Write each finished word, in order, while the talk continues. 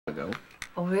ago.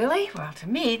 Oh, really? Well, to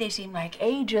me, they seem like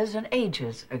ages and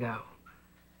ages ago.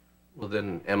 Well,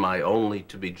 then, am I only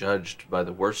to be judged by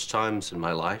the worst times in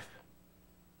my life?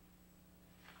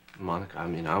 Monica, I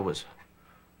mean, I was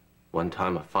one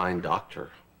time a fine doctor.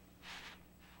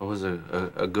 I was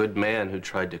a good man who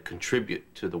tried to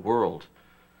contribute to the world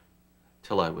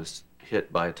till I was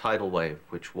hit by a tidal wave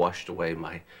which washed away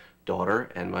my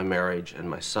daughter and my marriage and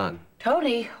my son.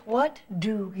 Tony, what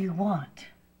do you want?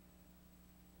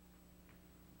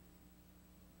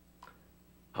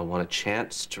 I want a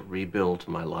chance to rebuild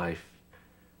my life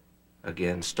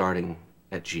again, starting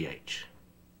at GH.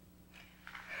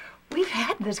 We've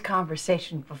had this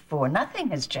conversation before. Nothing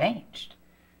has changed.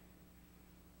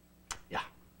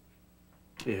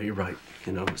 Yeah, you're right.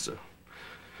 You know, it's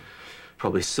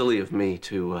probably silly of me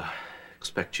to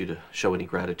expect you to show any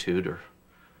gratitude or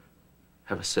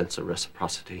have a sense of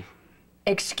reciprocity.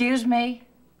 Excuse me?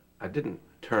 I didn't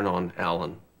turn on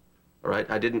Alan, all right?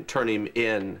 I didn't turn him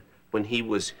in when he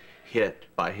was hit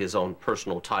by his own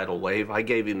personal tidal wave. I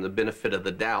gave him the benefit of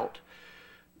the doubt.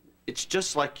 It's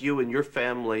just like you and your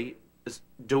family is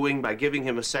doing by giving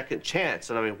him a second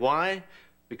chance. And I mean, why?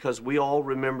 Because we all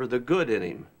remember the good in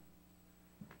him.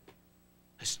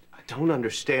 I don't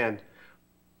understand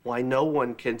why no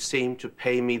one can seem to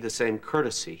pay me the same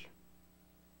courtesy.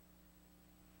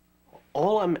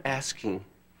 All I'm asking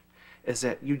is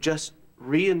that you just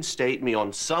reinstate me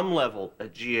on some level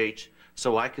at GH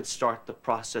so I could start the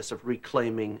process of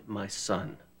reclaiming my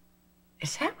son.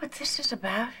 Is that what this is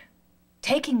about?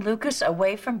 Taking Lucas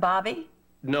away from Bobby?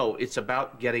 No, it's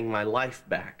about getting my life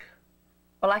back.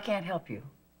 Well, I can't help you.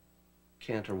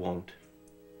 Can't or won't.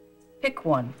 Pick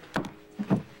one.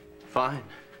 Fine.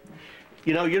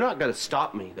 You know, you're not going to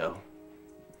stop me, though.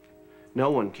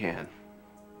 No one can.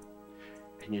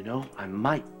 And you know, I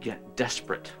might get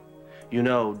desperate. You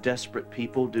know, desperate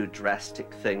people do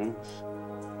drastic things.